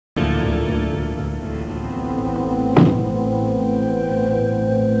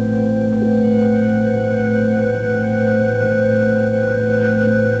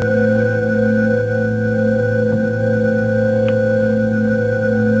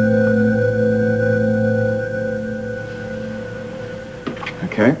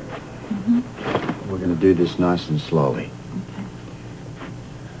this nice and slowly. Okay.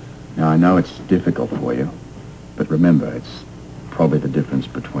 Now, I know it's difficult for you, but remember, it's probably the difference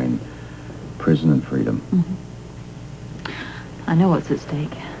between prison and freedom. I know what's at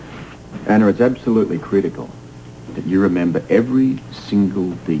stake. Anna, it's absolutely critical that you remember every single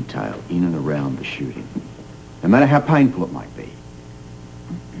detail in and around the shooting, no matter how painful it might be.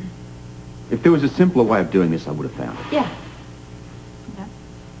 If there was a simpler way of doing this, I would have found it. Yeah.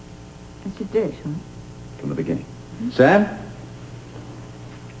 Let's just do it, shall we? From the beginning. Sam?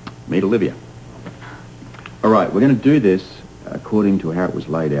 Meet Olivia. All right, we're going to do this according to how it was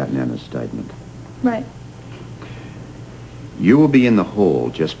laid out in Anna's statement. Right. You will be in the hall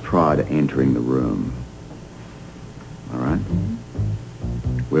just prior to entering the room. All right?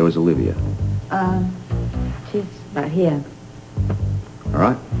 Where was Olivia? She's right here. All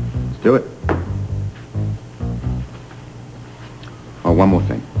right, let's do it. Oh, one more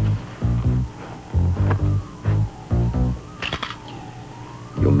thing.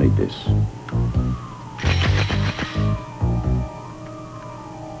 You'll need this.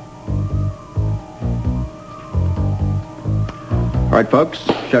 All right, folks,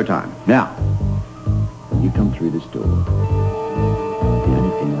 showtime. Now, when you come through this door, the only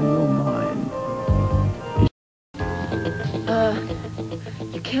thing on your mind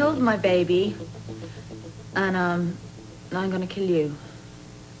is... You killed my baby, and, now I'm gonna kill you.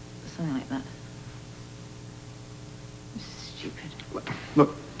 Something like that. Stupid.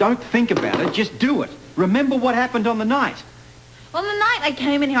 Look, don't think about it, just do it. Remember what happened on the night. Well, the night I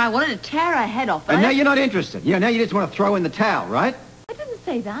came in here, I wanted to tear her head off. And now you're not interested. Now you just want to throw in the towel, right? I didn't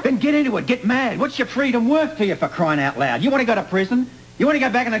say that. Then get into it, get mad. What's your freedom worth to you, for crying out loud? You want to go to prison? You want to go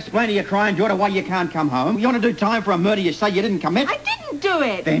back and explain to your crying daughter why you can't come home? You want to do time for a murder you say you didn't commit? I didn't do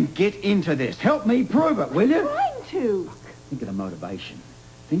it. Then get into this. Help me prove it, will you? I'm trying to. Think of the motivation.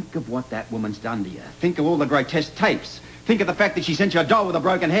 Think of what that woman's done to you. Think of all the grotesque tapes. Think of the fact that she sent you a doll with a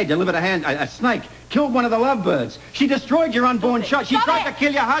broken head, delivered a snake, killed one of the lovebirds. She destroyed your unborn child. She tried to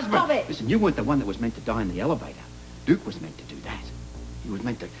kill your husband. Stop it. Listen, you weren't the one that was meant to die in the elevator. Duke was meant to do that. He was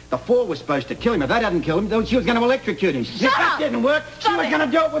meant to... The fall was supposed to kill him. If that hadn't killed him, then she was going to electrocute him. If that didn't work, she was going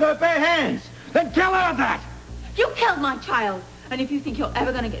to do it with her bare hands. Then tell her that. You killed my child. And if you think you're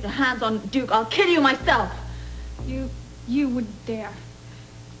ever going to get your hands on Duke, I'll kill you myself. You would dare.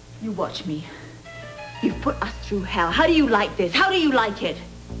 You watch me. You've put us through hell. How do you like this? How do you like it?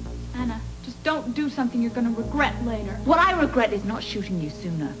 Anna, just don't do something you're gonna regret later. What I regret is not shooting you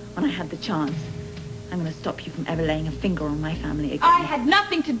sooner, when I had the chance. I'm going to stop you from ever laying a finger on my family again. I had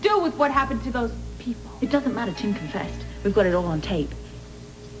nothing to do with what happened to those people. It doesn't matter, Tim confessed. We've got it all on tape.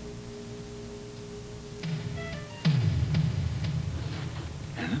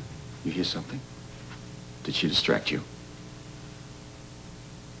 Anna, you hear something? Did she distract you?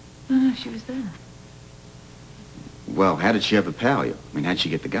 No, she was there. Well, how did she overpower you? I mean, how'd she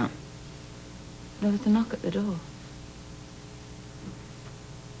get the gun? There was a knock at the door.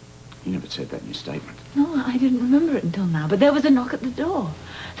 You never said that in your statement. No, I didn't remember it until now, but there was a knock at the door.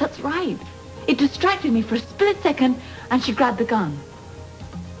 That's right. It distracted me for a split second, and she grabbed the gun.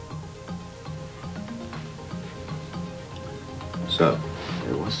 So,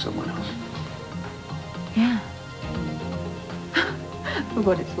 there was someone else. Yeah. For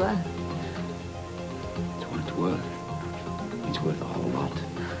what it's worth. It's what it's worth. It's worth a whole lot.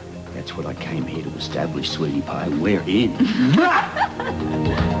 That's what I came here to establish, sweetie pie. We're in.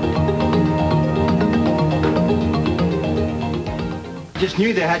 Just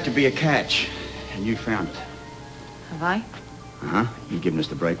knew there had to be a catch, and you found it. Have I? Uh-huh. You've given us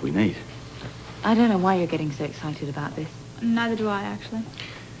the break we need. I don't know why you're getting so excited about this. Neither do I, actually.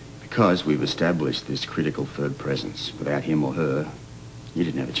 Because we've established this critical third presence. Without him or her, you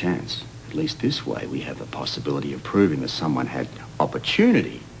didn't have a chance. At least this way, we have the possibility of proving that someone had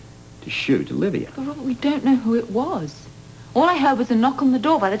opportunity to shoot Olivia. But Robert, we don't know who it was. All I heard was a knock on the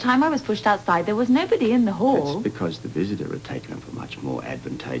door. By the time I was pushed outside, there was nobody in the hall. That's because the visitor had taken up a much more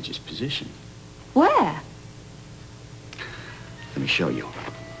advantageous position. Where? Let me show you.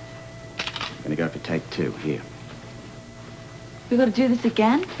 I'm going to go for take 2. Here. We've got to do this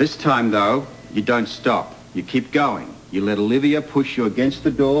again? This time, though, you don't stop. You keep going. You let Olivia push you against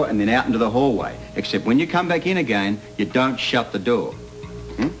the door and then out into the hallway. Except when you come back in again, you don't shut the door.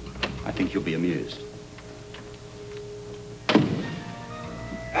 I think you'll be amused.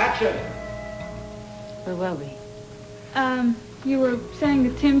 Action! Where were we? You were saying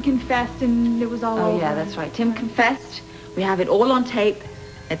that Tim confessed and it was all over. Oh, yeah, that's right. Tim confessed. We have it all on tape.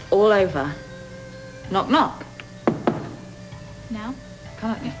 It's all over. Knock, knock. Now?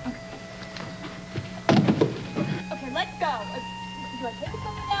 Come on. Okay, let go. Do I take it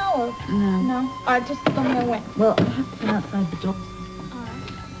somewhere now, or? No. No? All right, just tell me when. Well, I have to go outside the door. All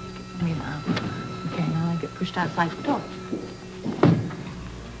right. I mean, okay, now I get pushed outside the door.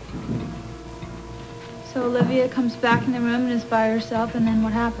 So Olivia comes back in the room and is by herself, and then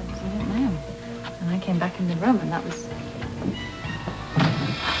what happens? I don't know. And I came back in the room, and that was...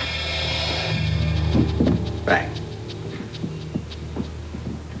 Bang.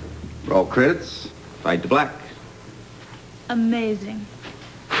 Roll credits. Fade to black. Amazing.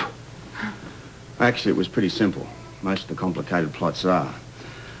 Actually, it was pretty simple. Most of the complicated plots are.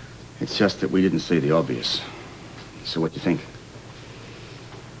 It's just that we didn't see the obvious. So what do you think?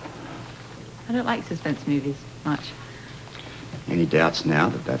 I don't like suspense movies much. Any doubts now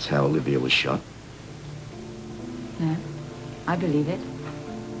that that's how Olivia was shot? No, I believe it.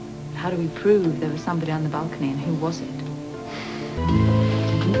 How do we prove there was somebody on the balcony, and who was it?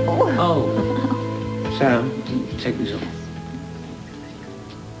 Oh. Sam, take these off.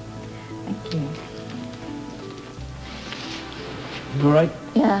 Thank you. You all right?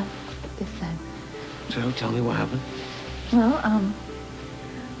 Yeah, guess so. So, tell me what happened. Well,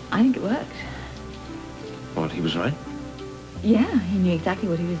 I think it worked. What, he was right? Yeah, he knew exactly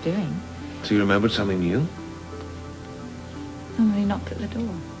what he was doing. So you remembered something new? Somebody knocked at the door.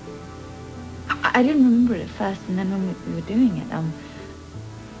 I didn't remember it at first, and then when we were doing it,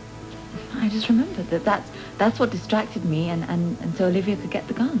 I just remembered that that's what distracted me, and so Olivia could get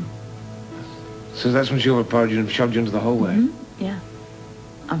the gun. So that's when she overpowered you and shoved you into the hallway? Mm-hmm. Yeah.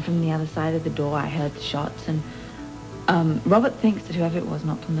 And from the other side of the door, I heard the shots, and Robert thinks that whoever it was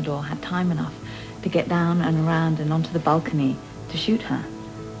knocked on the door had time enough to get down and around and onto the balcony to shoot her.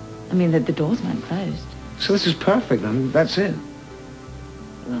 I mean, the doors weren't closed. So this is perfect, then. That's it.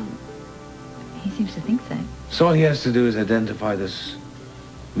 Well, he seems to think so. So all he has to do is identify this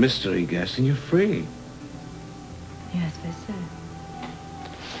mystery guest, and you're free. Yeah, I suppose so.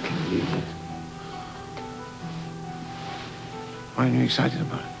 Can you believe it? Why aren't you excited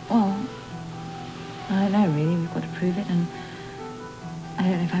about it? Well, I don't know, really. We've got to prove it, and I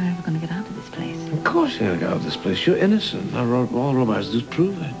don't know if I'm ever going to get out of this place. Of course you're going to get out of this place. You're innocent. All Robert has to do is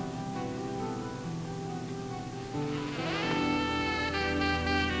prove it.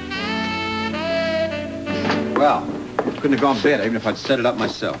 Well, couldn't have gone better, even if I'd set it up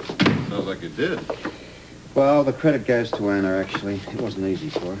myself. Sounds like you did. Well, the credit goes to Anna, actually. It wasn't easy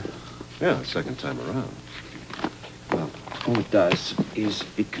for her. Yeah, the second time around. Well, all it does is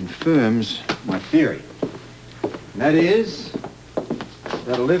it confirms my theory. And that is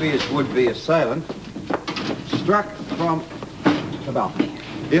that Olivia's would-be assailant struck from the balcony.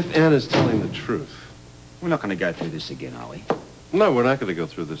 If Anna's telling the truth. We're not going to go through this again, are we? No, we're not going to go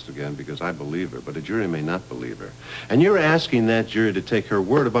through this again because I believe her, but a jury may not believe her. And you're asking that jury to take her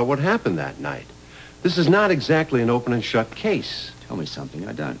word about what happened that night. This is not exactly an open and shut case. Tell me something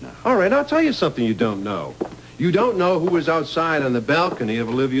I don't know. All right, I'll tell you something you don't know. You don't know who was outside on the balcony of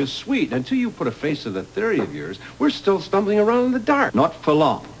Olivia's suite. Until you put a face to the theory of yours, we're still stumbling around in the dark. Not for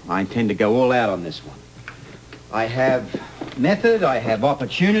long. I intend to go all out on this one. I have method, I have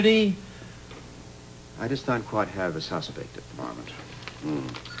opportunity. I just don't quite have a suspect at the moment.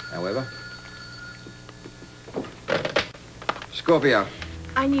 However, Scorpio.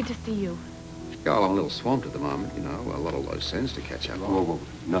 I need to see you. Go, I'm a little swamped at the moment, you know, a lot of loose ends to catch up on. Whoa,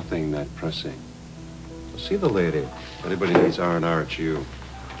 nothing that pressing. See the lady. If anybody needs R&R, it's you.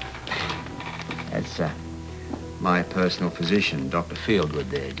 That's my personal physician, Dr. Fieldwood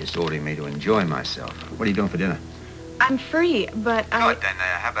there, just ordering me to enjoy myself. What are you doing for dinner? I'm free, but I... Good, then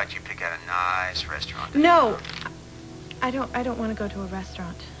how about you pick out a nice restaurant? No. I don't want to go to a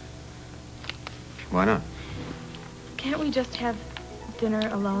restaurant. Why not? Can't we just have dinner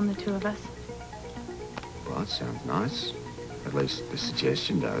alone, the two of us? Well, that sounds nice. At least the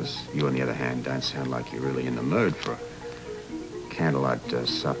suggestion does. You, on the other hand, don't sound like you're really in the mood for a candlelight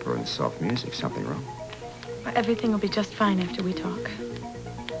supper and soft music. Something wrong? Everything will be just fine after we talk.